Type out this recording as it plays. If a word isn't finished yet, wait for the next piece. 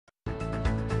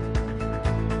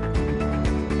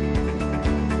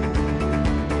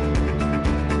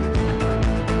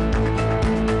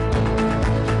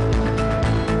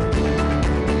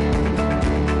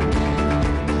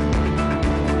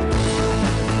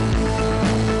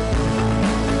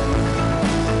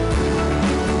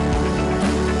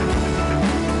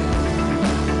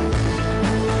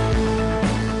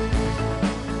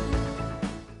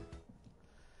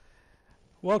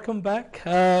welcome back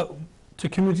to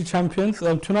Community Champions.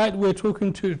 Tonight we're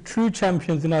talking to true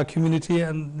champions in our community,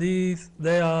 and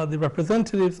they are the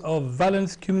representatives of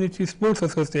Valence Community Sports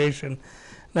Association.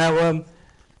 Now,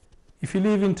 if you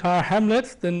live in Tower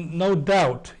Hamlets, then no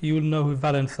doubt you will know who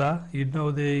Valence are. You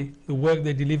know the work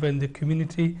they deliver in the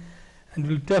community, and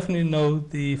you'll definitely know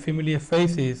the familiar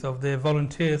faces of their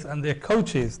volunteers and their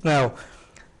coaches. Now,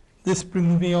 this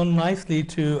brings me on nicely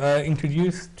to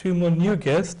introduce two more new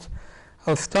guests.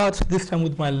 I'll start this time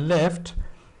with my left.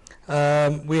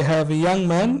 We have a young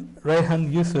man,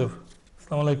 Rehan Yusuf.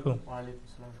 Assalamu alaikum. Wa alaikum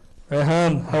salam.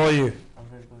 Rehan, how are you? I'm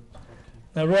very good, thank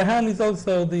you. Now, Rehan is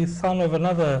also the son of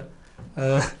another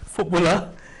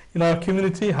footballer in our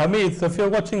community, Hamid. So if you're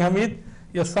watching, Hamid,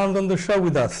 your son's on the show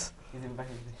with us. He's in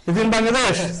Bangladesh. He's in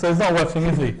Bangladesh, so he's not watching,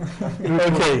 is he?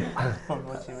 Okay.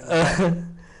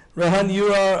 Rehan,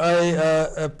 you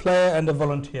are a player and a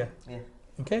volunteer. Yeah.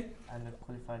 Okay. And a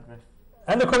qualified ref.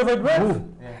 And a qualified ref?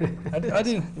 Yeah. I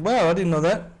didn't know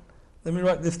that. Let me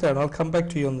write this down. I'll come back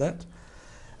to you on that.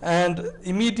 And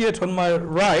immediate on my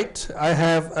right, I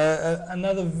have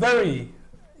another very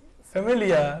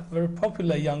familiar, very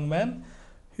popular young man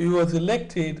who was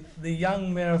elected the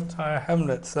young mayor of Tower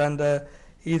Hamlets, and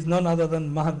he is none other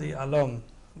than Mahdi Alam.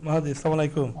 Mahdi, assalamu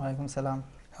alaikum. Wa alaikum salam.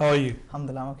 How are you?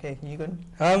 Alhamdulillah, I'm okay. You good?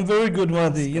 I'm very good,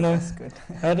 Mahdi. You know, That's good.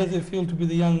 how does it feel to be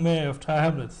the young mayor of Tower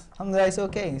Hamlets? Alhamdulillah, it's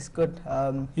okay. It's good.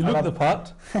 You look the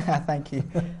part. Thank you.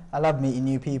 I love meeting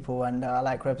new people, and I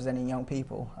like representing young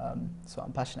people. That's what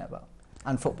I'm passionate about.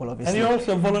 And football, obviously. And you're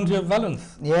also a volunteer at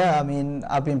Valence. Yeah, I mean,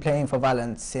 I've been playing for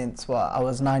Valence since, I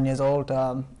was 9 years old,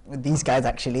 with these guys,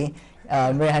 actually.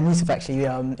 Rehan Yusuf actually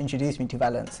introduced me to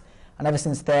Valence. And ever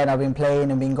since then, I've been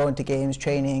playing and been going to games,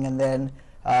 training, and then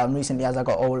recently, as I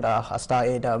got older, I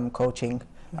started coaching,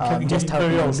 just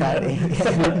helping on Saturday.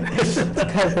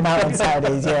 Helping out on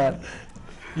Saturdays, yeah.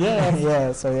 Yeah.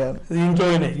 Yeah, so yeah. Are you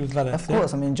enjoying it with Valence? Of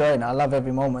course, I'm enjoying it. I love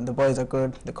every moment. The boys are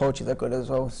good, the coaches are good as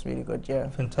well. It's really good, yeah.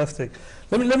 Fantastic.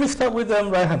 Let me start with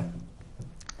Rehan.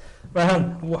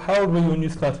 Rehan, how old were you when you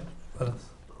started Valence?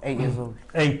 8 years old.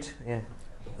 8? Yeah.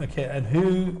 Okay, and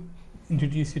who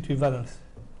introduced you to Valence?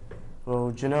 Well,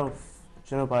 do you know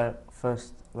by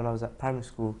first, when I was at primary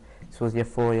school, this was year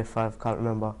 4, year 5, can't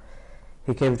remember.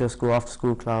 He came to a school after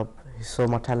school club, he saw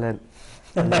my talent,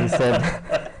 and he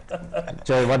said,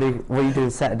 Joe, what are you doing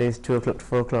Saturdays, 2 o'clock to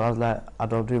 4 o'clock? I was like, I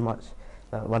don't do much.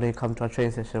 Like, why don't you come to our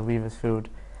training session, Weavers Field?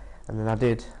 And then I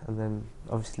did, and then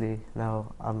obviously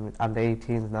now I'm under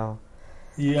 18s now.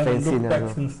 You haven't looked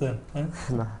back since then, huh?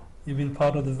 Nah. You've been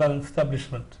part of the Valence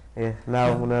establishment. Yeah,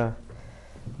 now I'm going to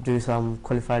do some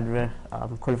qualified ref.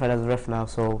 I'm qualified as a ref now,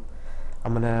 so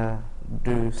I'm going to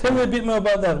do... Tell me a bit more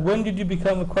about that. When did you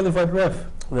become a qualified ref?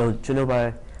 Well,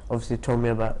 Junubai obviously told me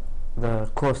about the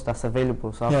course that's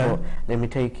available, so I thought, let me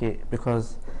take it,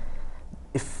 because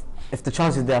if the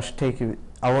chance is there, I should take it.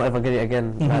 I won't ever get it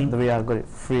again, like the way I got it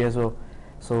free as well.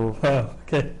 So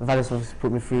Valence obviously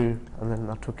put me through, and then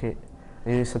I took it.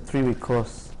 It's a 3-week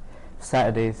course,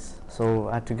 Saturdays, so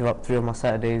I had to give up 3 of my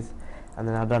Saturdays, and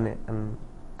then I done it. And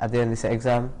at the end, it's an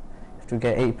exam. You have to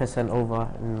get 80%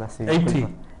 over, and that's it.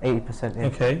 80%, yeah.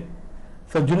 Okay.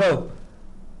 So do you know?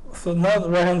 So now that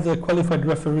Rehan's a qualified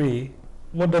referee,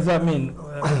 what does that mean?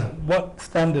 What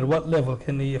standard, what level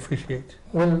can he officiate?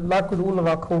 Well, like with all of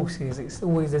our courses,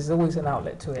 there's always an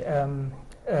outlet to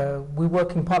it. We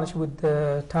work in partnership with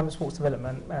the Town of Sports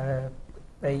Development.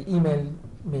 They emailed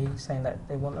me saying that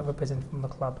they want a representative from the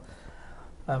club.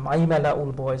 I emailed out all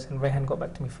the boys, and Rehan got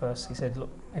back to me first. He said, look,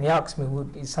 and he asked me,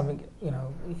 is something,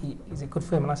 is it good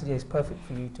for him? And I said, yeah, it's perfect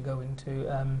for you to go into.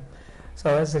 So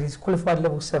as I said, he's qualified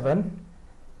level 7.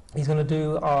 He's going to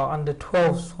do our under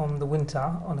 12s from the winter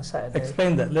on a Saturday.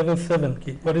 Explain that, level 7,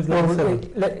 Keith. What is level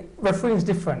 7? Refereeing is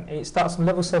different. It starts from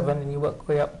level 7 and you work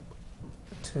way up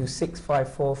to 6,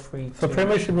 5, 4, 3, So 2.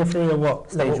 Premiership referee or what?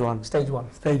 Stage 1. Stage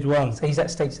 1. Stage 1. So he's at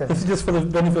stage 7. This is just for the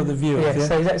benefit of the viewers. Yeah,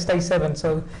 so he's at stage 7.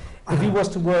 So if he was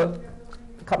to work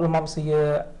a couple of months a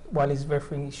year while he's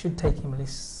refereeing, it should take him at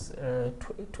least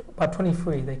by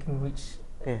 23 they can reach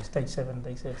stage 7,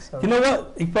 they said. So you know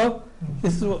what, Iqbal?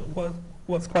 This is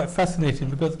what's quite fascinating,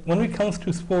 because when it comes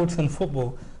to sports and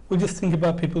football, we just think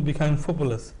about people becoming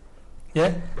footballers.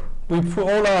 Yeah, we put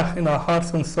all our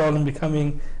hearts and soul in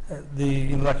becoming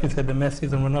like you said, the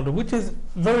Messi and Ronaldo, which is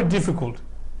very difficult.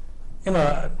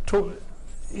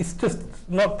 It's just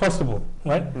not possible,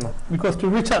 right? Because to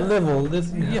reach that level, you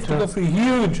have to go through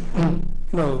huge,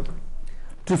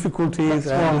 difficulties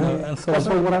and so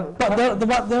on.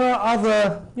 But there are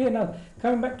other... Yeah, no,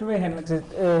 coming back to Rehan, like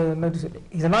I said,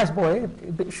 he's a nice boy, a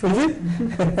bit short.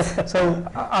 So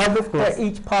I looked at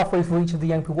each pathway for each of the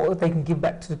young people, what they can give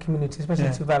back to the community,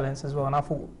 especially to Valence as well. And I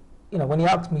thought, you know, when he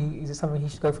asked me, is it something he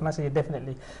should go for? And I said, yeah,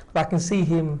 definitely. But I can see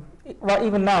him, right,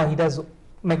 even now, he does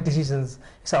make decisions.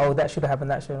 He said, oh, that should have happened,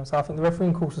 that should have. So I think the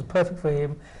refereeing course was perfect for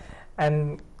him.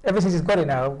 And ever since he's got it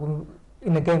now,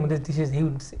 in the game with his decisions, he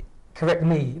would correct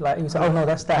me. Like, he would say, oh, no,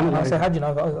 that's that. And I said, how do you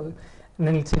know? And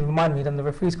then he'd remind me, then the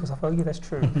referees course, I thought, oh, yeah, that's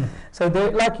true. So,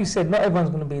 like you said, not everyone's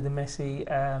going to be the Messi,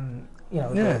 you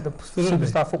know, the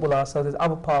superstar footballer. So there's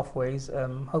other pathways,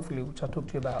 hopefully, which I'll talk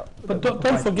to you about. But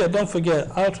don't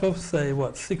forget, out of, say,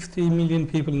 60 million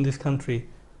people in this country,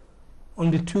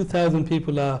 only 2,000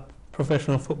 people are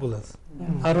professional footballers.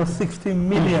 Out of 60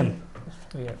 million.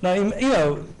 Now, you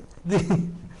know,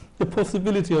 the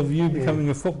possibility of you becoming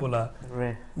a footballer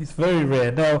is very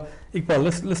rare. Now,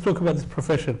 Iqbal, let's talk about this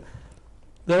profession.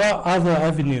 There are other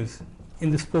avenues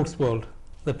in the sports world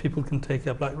that people can take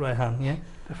up, like Rehan. Yeah,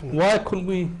 definitely.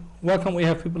 Why can't we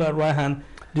have people like Rehan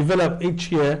develop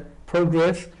each year,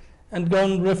 progress, and go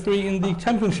and referee in the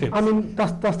championships? I mean,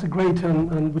 that's the great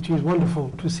and which is wonderful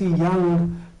to see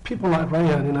young people like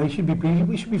Rehan. You know,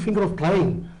 we should be thinking of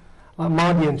playing. Like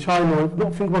Mahdi and China,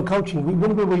 not think about coaching.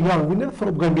 When we were young, we never thought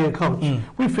of going to be a coach.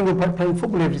 We think about playing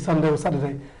football every Sunday or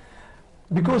Saturday.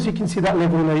 Because you can see that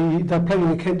level, they're playing in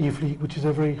the Kent Youth League, which is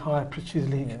a very high prestigious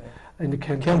league in the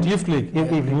Kent Youth League.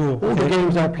 All the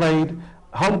games I played,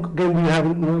 home game we have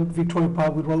in Victoria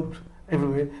Park with ropes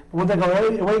everywhere. But when they go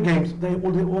away games, they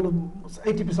all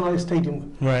 80% are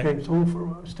stadium games, all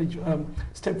for stage,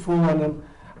 step 4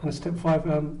 and step 5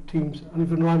 teams, and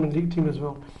even Ryman League team as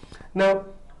well. Now,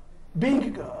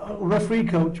 being a referee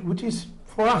coach, which is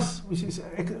for us,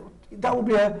 that would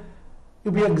be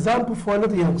it'll be an example for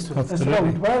another youngster. As well,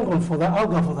 if I'm going for that, I'll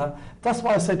go for that. That's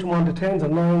why I said to my under 10s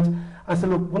and 9s, I said,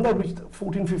 look, when they reach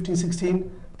 14, 15,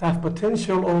 16, they have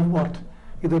potential of what?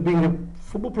 Either being a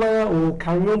football player or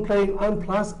carry on playing, and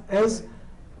plus as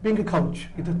being a coach,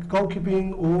 either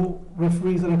goalkeeping or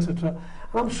referees and etc.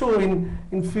 And I'm sure in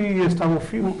a few years' time,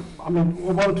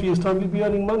 1 or 2 years' time, we'll be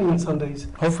earning money on Sundays.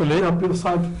 Hopefully. You know, people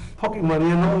start pocket money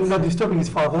and not disturbing his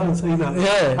father and say, you know,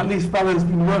 at least Fallon's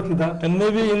been working that. And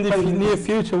maybe in the near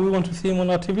future, we want to see him on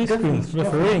our TV screens,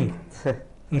 refereeing,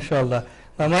 inshallah.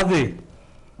 Now, Mahdi,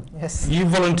 yes, you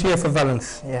volunteer for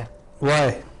Valence. Yeah.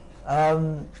 Why?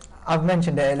 I've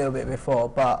mentioned it a little bit before,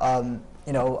 but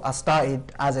you know, I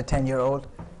started as a 10-year-old.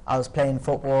 I was playing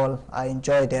football. I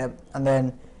enjoyed it, and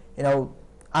then, you know,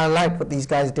 I like what these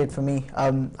guys did for me.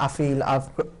 I feel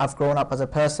I've grown up as a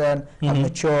person. I've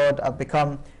matured. I've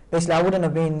become, basically, I wouldn't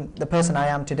have been the person I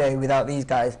am today without these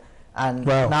guys. And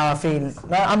now I feel,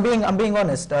 I'm being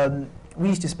honest. We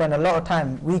used to spend a lot of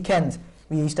time weekends.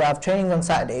 We used to have training on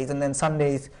Saturdays, and then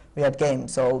Sundays we had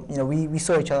games. So, you know, we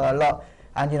saw each other a lot,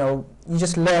 and, you know, you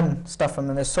just learn stuff from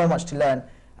them. There's so much to learn.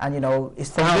 And, you know,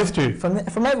 it's from history, from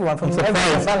everyone, from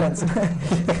Valence.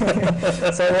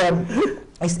 So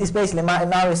it's basically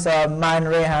now it's mine,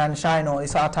 Rehan, Shino.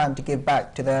 It's our time to give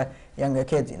back to the younger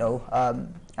kids, you know.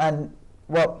 And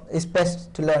well, it's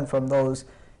best to learn from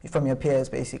your peers,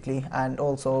 basically, and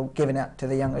also giving it to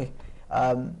the younger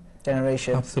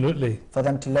generation. Absolutely. For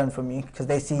them to learn from you, because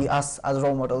they see us as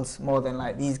role models more than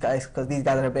like these guys, because these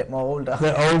guys are a bit more older.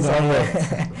 They're older, aren't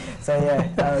they? So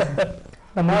yeah.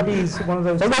 Mahdi is one of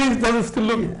those. He doesn't still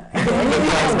look.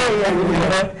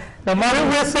 Now, Mahdi,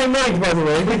 we're same age, by the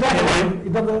way. You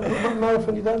done what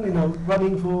marathon you done? You know,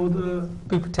 running for the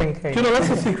Bupa 10K. Do you know what's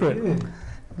the secret?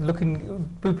 Looking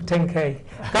Bupa 10K.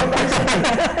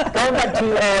 Going back to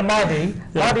Mahdi.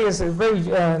 Mahdi is a very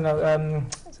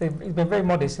so he's been very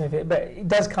modest in it, but it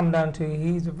does come down to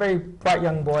he's a very bright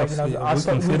young boy.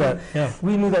 Absolutely. You know,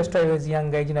 we knew that straight away as a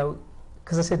young age. You know.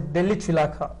 Because I said they're literally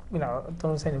like, you know, I don't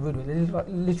want to say in a rude way, they're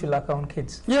literally like our own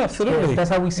kids. Yeah, absolutely. Yeah,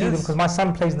 that's how we see them, because my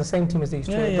son plays in the same team as these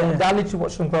two. I literally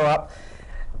watched them grow up.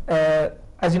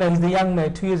 As you know, he's the young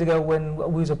man. 2 years ago, when we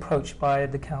was approached by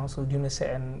the council,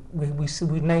 UNICEF, and we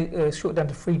short down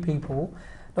to 3 people.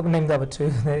 Not going to name the other 2,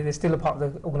 they're still a part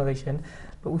of the organisation.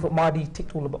 But we thought Mahdi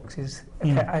ticked all the boxes,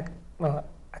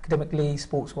 academically,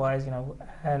 sports-wise, you know,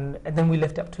 and then we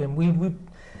left it up to him. We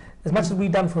as much as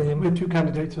we've done for him. We have 2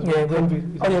 candidates as well. By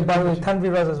the way,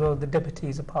 Tanvi Raz as well, the deputy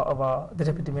is a part of the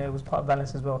deputy mayor was part of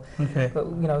Valence as well. Okay. But,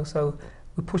 you know, so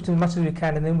we pushed him as much as we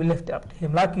can, and then we left it up to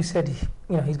him. Like you said,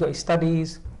 you know, he's got his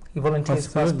studies, he volunteers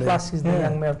for us, plus he's the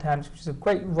young mayor of town, which is a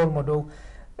great role model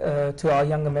to our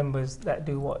younger members that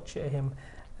do watch him.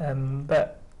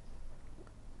 But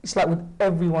it's like with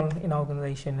everyone in our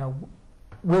organisation, you know,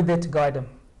 we're there to guide them.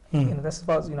 You know, that's as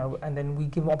far as, you know, and then we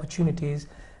give them opportunities,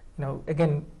 you know,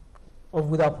 again,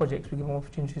 with our projects, we give them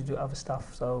opportunities to do other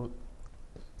stuff. So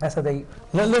that's how they...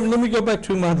 Let me go back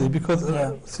to Mahdi, because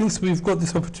since we've got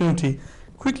this opportunity,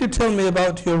 quickly tell me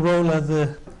about your role as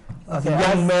a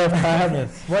young mayor of Tower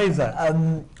Hamlets. Why is that?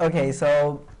 Okay,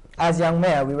 so as young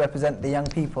mayor, we represent the young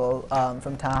people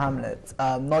from Tower Hamlets,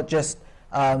 not just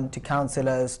to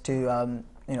councillors to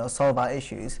you know, solve our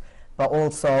issues, but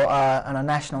also on a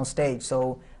national stage.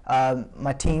 So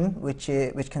my team, which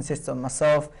consists of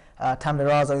myself, Tamir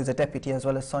Raza, who's a deputy, as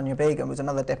well as Sonia Begum, who's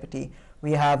another deputy.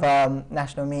 We have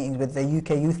national meetings with the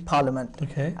UK Youth Parliament,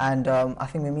 and I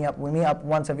think we meet up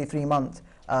once every 3 months.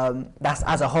 That's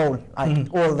as a whole, like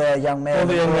all the young mayors,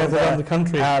 around the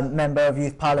country, member of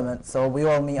Youth Parliament. So we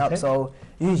all meet up. So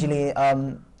usually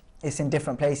it's in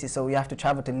different places. So we have to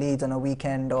travel to Leeds on a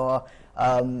weekend, or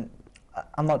I'm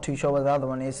not too sure what the other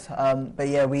one is. But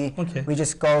yeah, we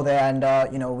just go there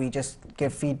and you know, we just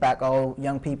give feedback. Oh,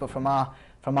 young people from our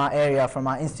area, from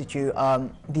our institute,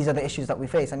 these are the issues that we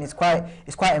face, and it's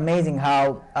quite amazing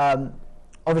how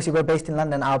obviously we're based in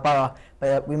London, our borough,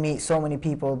 but we meet so many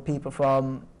people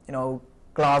from, you know,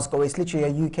 Glasgow. It's literally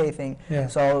a UK thing.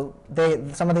 So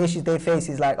some of the issues they face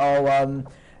is like, oh,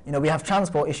 you know, we have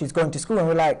transport issues going to school, and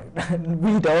we're like,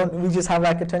 we don't. We just have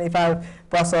like a 25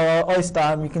 bus or Oyster,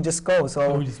 and we can just go.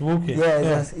 So we just walk it.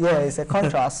 It's a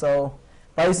contrast. So,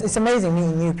 but it's amazing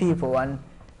meeting new people, and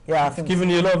yeah, I think it's given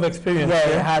you a lot of experience.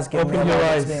 Yeah, it has given me a lot of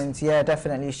eyes. experience. Yeah,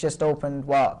 definitely. It's just opened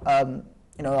what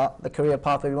you know, the career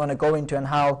path that we want to go into, and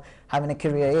how having a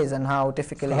career is, and how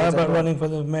difficult it is. How about running for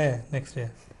the mayor next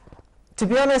year? To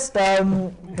be honest,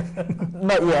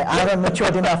 not yet. I haven't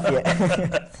matured enough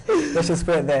yet. Let's just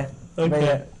put it there.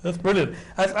 Okay, that's brilliant.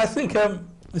 I think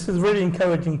this is really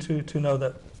encouraging to know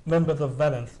that members of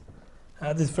Valence,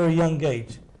 at this very young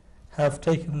age, have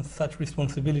taken such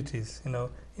responsibilities, you know,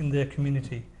 in their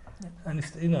community, and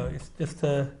it's, you know, it's just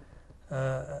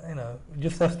you know,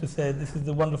 just us to say this is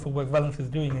the wonderful work Valence is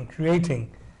doing in creating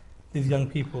these young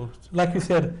people. Like you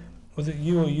said, was it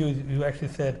you or you who actually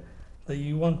said that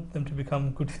you want them to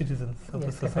become good citizens of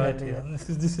the society? And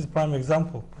this is prime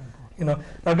example. You know,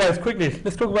 now guys, quickly,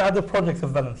 let's talk about other projects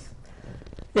of Valence.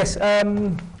 Yes,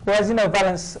 well, as you know,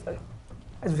 Valence,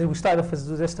 as we started off as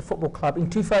just a football club. In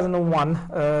 2001,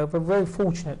 we're very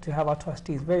fortunate to have our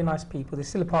trustees, very nice people. They're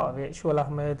still a part of it. Shual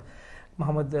Ahmed,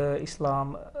 Muhammad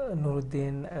Islam,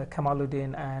 Nuruddin,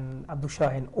 Kamaluddin, and Abdul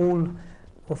Shahin, all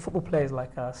were football players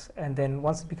like us. And then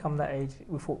once they become that age,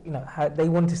 we thought, you know, they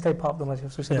wanted to stay part of the organization.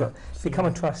 So we said, look, become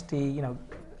a trustee, you know,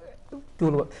 do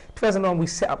all the work. 2001, we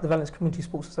set up the Valence Community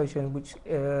Sports Association, which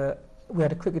we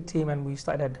had a cricket team, and we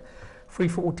started 3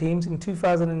 football teams. In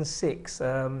 2006,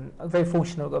 I was very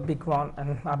fortunate, I got a big grant,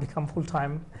 and I became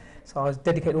full-time. So I was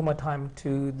dedicated all my time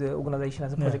to the organisation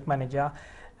as a project manager.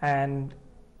 And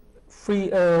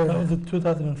that was in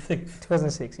 2006?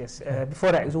 2006, yes.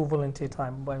 Before that, it was all volunteer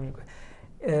time.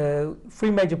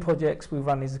 3 major projects we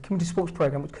run is the community sports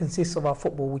programme, which consists of our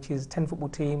football, which is 10 football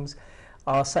teams,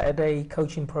 our Saturday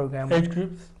coaching programme. Age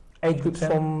groups? Age groups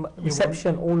from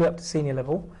reception all the way up to senior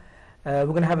level. We're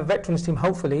going to have a veterans team,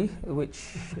 hopefully, which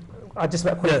I just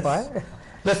about qualify.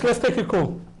 Yes. Let's take a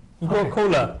call. We've got a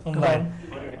caller online.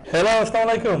 Hello,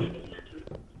 assalamu alaikum.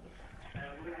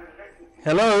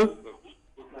 Hello?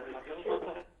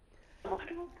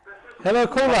 Hello,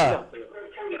 caller.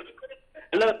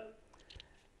 Hello.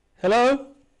 Hello?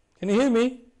 Can you hear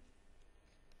me?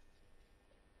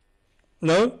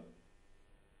 No?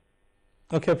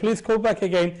 Okay, please call back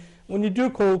again. When you do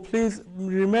call, please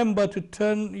remember to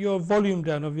turn your volume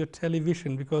down of your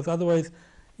television, because otherwise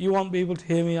you won't be able to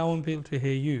hear me, I won't be able to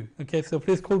hear you. Okay, so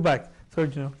please call back. Sorry,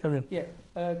 Gino, carry on. Yeah,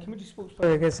 community sports,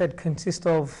 like I said, consists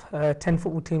of 10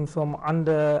 football teams from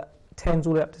under 10s all the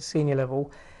way up to senior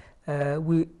level.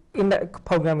 In that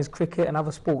program is cricket and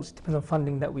other sports, depends on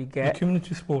funding that we get. The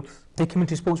community sports. The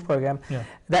community sports program. Yeah.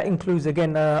 That includes,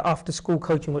 again, after school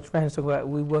coaching, which Rehan's talking about.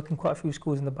 We work in quite a few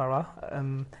schools in the borough.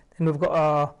 And we've got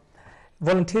our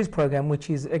volunteers program, which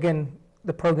is, again,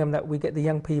 the program that we get the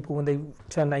young people when they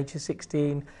turn the age of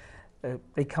 16.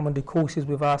 They come and do courses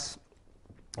with us,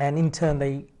 and in turn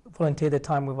they volunteer their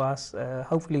time with us.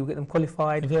 Hopefully we get them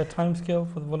qualified. Is there a time scale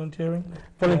for the volunteering?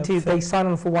 Volunteers, they sign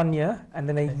on for 1 year, and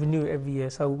then they renew it every year.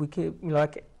 So we keep, you know,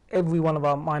 like every one of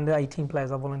our under 18 players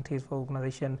are volunteers for the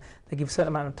organisation. They give a certain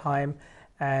amount of time,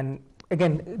 and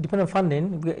again, depending on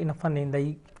funding, if we get enough funding,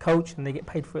 they coach and they get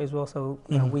paid for it as well. So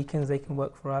you know, weekends they can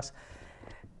work for us.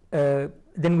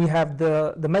 Then we have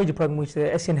the major program, which is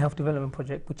the SEN Health Development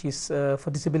Project, which is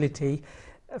for disability.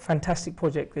 A fantastic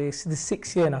project. This is the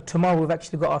 6th year now. Tomorrow we've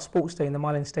actually got our sports day in the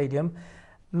Marlin Stadium.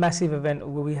 massive event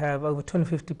where we have over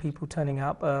 250 people turning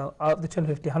up. Out of the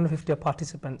 250, 150 are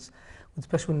participants with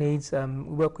special needs. We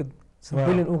work with some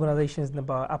brilliant organisations in the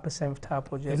borough, Upper 7th Tower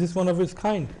Project. Is this one of its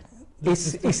kind?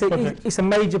 It's a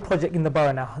major project in the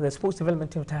borough now. The sports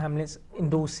development team of Tower Hamlets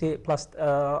endorse it, plus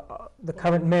the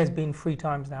current mayor's been 3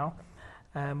 times now.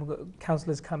 We've got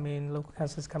councillors coming, local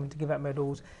councillors coming to give out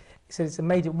medals. So it's a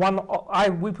major one.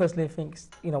 We personally think it's,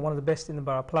 one of the best in the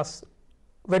borough. Plus,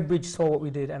 Redbridge saw what we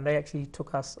did, and they actually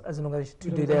took us as an organisation to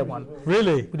do their one.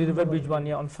 Really? We did a Redbridge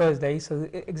one on Thursday, so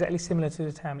exactly similar to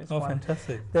the Tower Hamlets one. Oh,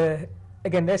 fantastic!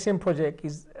 Again, the SCM project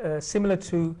is similar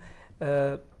to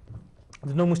the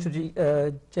normal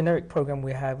generic program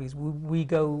we have. Is we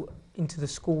go into the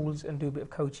schools and do a bit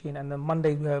of coaching, and then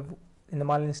Monday we have in the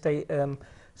Mile End State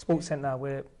Sports Centre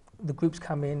where the groups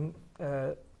come in.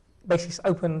 Basically, it's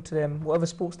open to them, whatever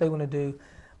sports they want to do.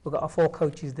 We've got our 4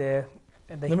 coaches there.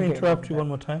 And Let me interrupt you one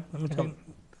more time.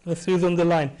 Let's see who's on the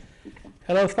line.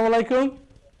 Hello, assalamu alaikum.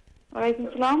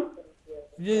 Walaikum salam.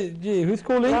 Who's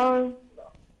calling? Hello.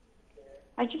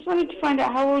 I just wanted to find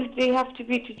out how old do you have to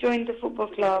be to join the football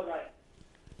club?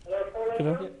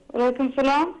 Walaikum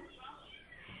salam.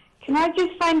 Can I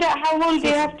just find out how old do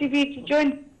you have to be to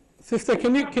join? Sister,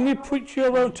 can you turn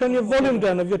your volume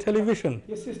down of your television?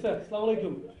 Yes, sister. Assalamu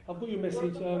alaikum. I've got your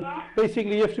message.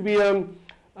 Basically, you have to be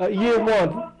year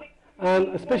 1, and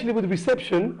especially with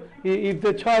reception, if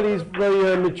the child is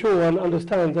very mature and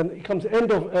understands, and it comes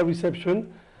end of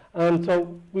reception, and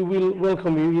so we will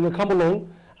welcome you. Come along,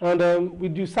 and we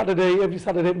do every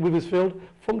Saturday at Withersfield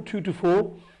from 2 to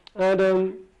 4, and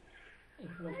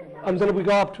then we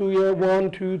go up to year 1,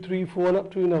 2, 3, 4, and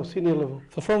up to senior level.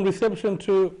 So from reception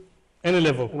to any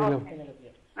level.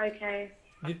 Okay.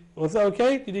 Was that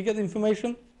okay? Did you get the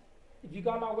information? If you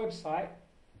go on our website,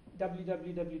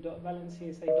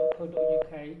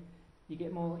 www.valencesa.co.uk, you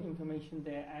get more information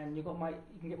there, and you can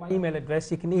get my email address.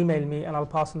 You can email me, and I'll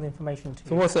pass on the information to you.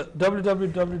 So what's it?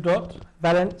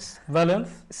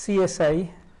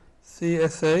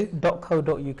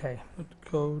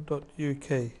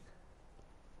 www.valencesa.co.uk.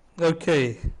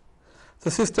 Okay. So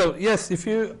sister, yes, if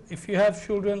you have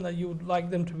children that you would like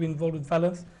them to be involved with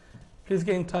Valence, please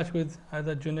get in touch with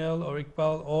either Janelle or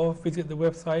Iqbal, or visit the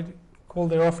website, call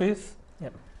their office.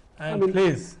 Yep. And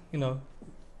please,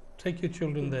 take your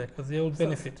children there, because they all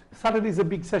benefit. Saturday is a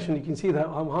big session. You can see that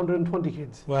 120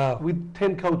 kids. Wow. With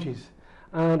 10 coaches.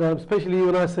 And especially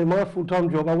when I say my full-time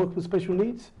job, I work with special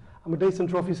needs. I'm a day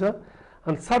centre officer.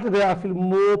 And Saturday I feel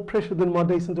more pressure than my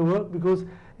day centre work, because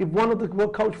if one of the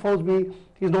coach phones me,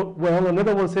 he's not well,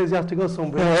 another one says he has to go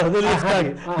somewhere.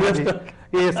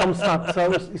 Yeah, some stuff.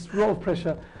 So it's a lot of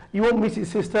pressure. You won't miss it,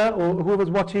 sister, or whoever's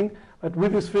watching at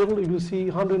Withersfield. You will see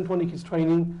 120 kids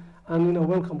training, and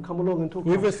welcome. Come along and talk.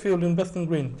 Withersfield in Western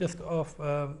Green, just off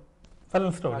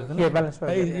Valence Road, isn't it? Yeah, Valence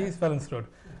Road. East Valence Road.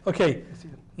 Okay.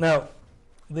 Now,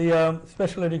 the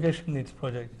Special Education Needs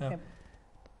Project.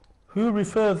 Who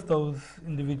refers those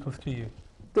individuals to you?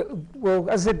 Well,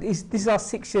 as I said, this is our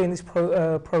 6th year in this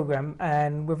program,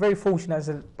 and we're very fortunate.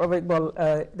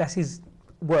 That's his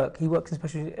work. He works in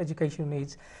Special Education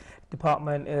Needs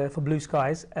Department for Blue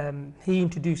Skies. He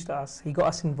introduced us. He got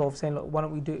us involved, saying, "Look, why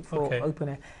don't we do it for open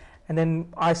air?" And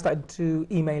then I started to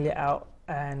email it out,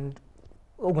 and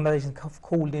organisations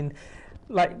called in.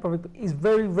 It's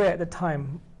very rare at the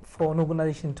time for an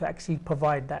organisation to actually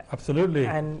provide that. Absolutely.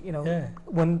 And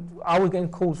when I was getting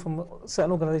calls from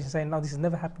certain organisations saying, "No, this has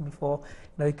never happened before,"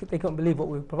 they couldn't believe what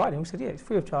we were providing. We said, "Yeah, it's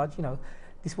free of charge.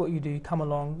 This is what you do. Come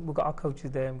along. We've got our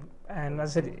coaches there." And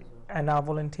as I said, and our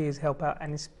volunteers help out.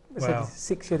 And it's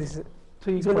 6 years.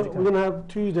 So we're going to have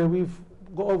Tuesday. We've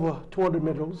got over 200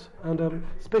 medals, and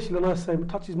especially when I say it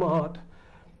touches my heart.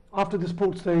 After the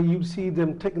sports day, you see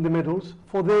them taking the medals.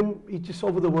 For them, it's just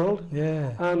over the world.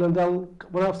 Yeah. And then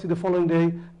when I see the following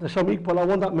day, the Shami Iqbal, I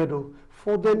won that medal.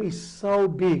 For them, it's so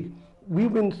big. We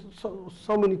win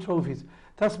so many trophies.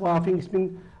 That's why I think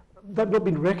they've not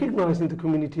been recognised in the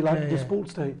community like the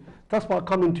sports day. That's why I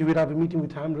come into it. I have a meeting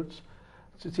with Hamlets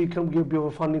to see can we give a bit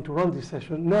of funding to run this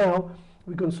session. Now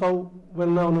we can so well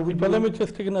now. But let me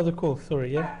just take another call.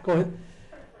 Sorry, Go ahead.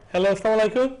 Hello, assalamu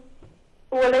alaikum.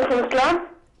 Walaikum salam.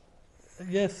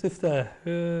 Yes, sister.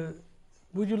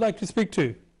 Would you like to speak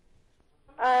to?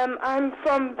 I'm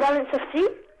from Valence FC,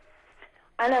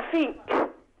 and I think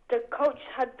the coach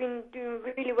had been doing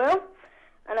really well,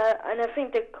 and I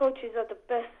think the coaches are the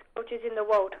best coaches in the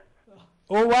world.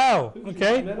 Oh wow!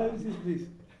 Okay.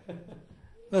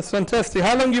 That's fantastic.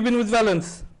 How long have you been with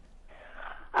Valence?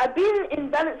 I've been in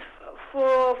Valence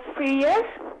for 3 years.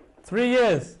 3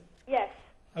 years? Yes.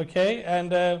 Okay,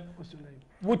 and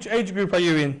which age group are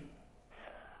you in?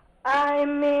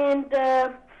 I'm in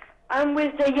the I'm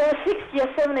with the year 6, year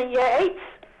 7 and year 8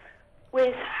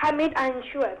 with Hamid and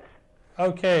Shuaib.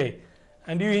 Okay.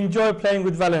 And do you enjoy playing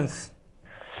with Valence?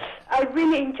 I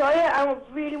really enjoy it. I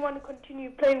really want to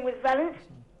continue playing with Valence.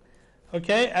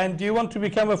 Okay. And do you want to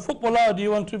become a footballer or do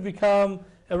you want to become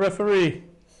a referee?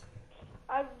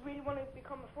 I really want to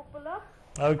become a footballer.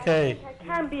 Okay.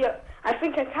 I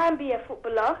think I can be a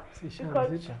footballer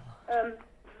because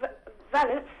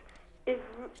Valence is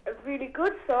really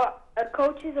good. So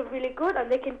coaches are really good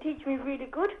and they can teach me really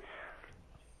good.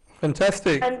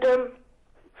 Fantastic. And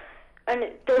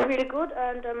they're really good.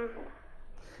 And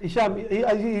Hisham,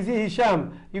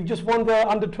 you've just won the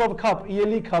Under-12 Cup,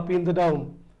 ELE Cup in the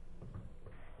Dome.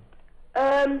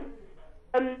 I'm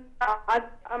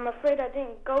afraid I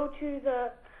didn't go to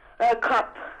the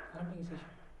cup.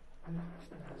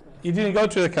 You didn't go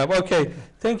to the cup. Okay.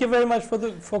 Thank you very much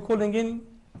for calling in,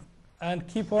 and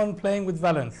keep on playing with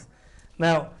Valence.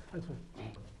 Now,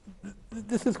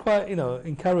 this is quite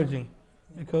encouraging,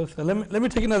 because let me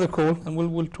take another call and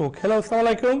we'll talk. Hello,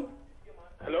 assalamu alaikum.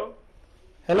 Hello.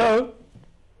 Hello.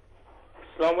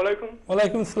 Assalamu alaikum.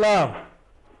 Walaikum salam.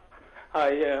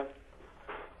 Hi. Yeah.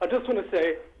 I just want to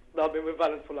say that I've been with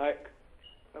Valence for like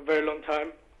a very long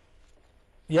time.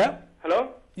 Yeah.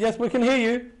 Hello. Yes, we can hear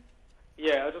you.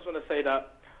 Yeah, I just want to say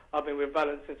that I've been with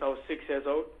Valence since I was 6 years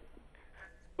old.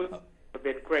 It's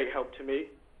been great help to me.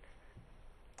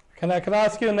 Can I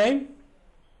ask your name?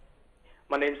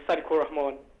 My name's Sadiqur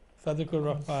Rahman. Sadiqur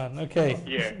Rahman. Okay.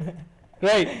 Yeah.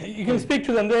 Great. You can speak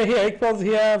to them. They're here. Iqbal's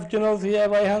here, Janel's here,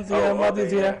 Rayhan's here,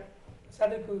 Mahdi's here.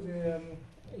 Sadiq's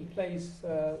he plays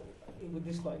with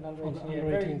this lot in under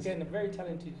 18. A very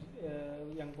talented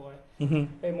young boy.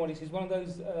 Very modest. He's one of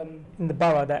those in the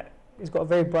borough that he's got a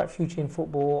very bright future in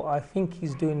football. I think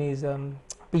he's doing his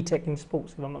BTEC in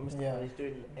sports, if I'm not mistaken.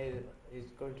 Yeah,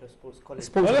 he's going to a sports college.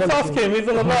 Well, let's ask him. He's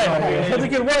on the line.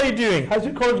 Sadiq, what are you doing? How's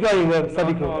your college going,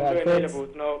 Sadiq? No, I'm doing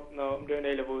A-levels. No, I'm doing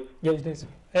A-levels. Yeah, he's doing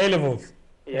A-levels.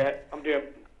 Yeah, I'm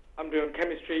doing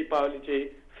chemistry,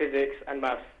 biology, physics, and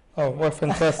maths. Oh, well,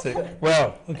 fantastic.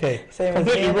 Well, okay.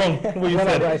 Completely wrong what you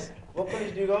said. What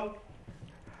college do you go?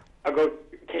 I go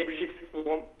Cambridge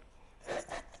 641.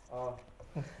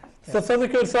 So,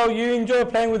 Sadiq, so you enjoy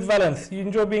playing with Valence? You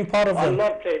enjoy being part of I them?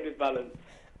 love playing with Valence.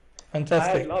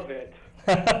 Fantastic. I love it.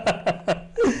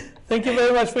 Thank you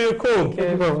very much for your call.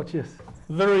 Thank you very much, yes.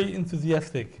 Very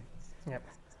enthusiastic. Yep.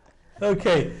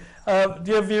 Okay.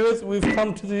 Dear viewers, we've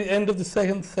come to the end of the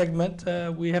second segment.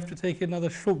 We have to take another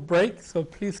short break, so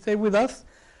please stay with us,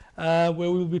 where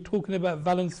we'll be talking about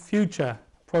Valence future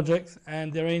projects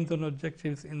and their aims and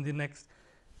objectives in the next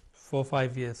 4 or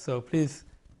 5 years. So please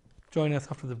join us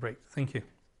after the break. Thank you.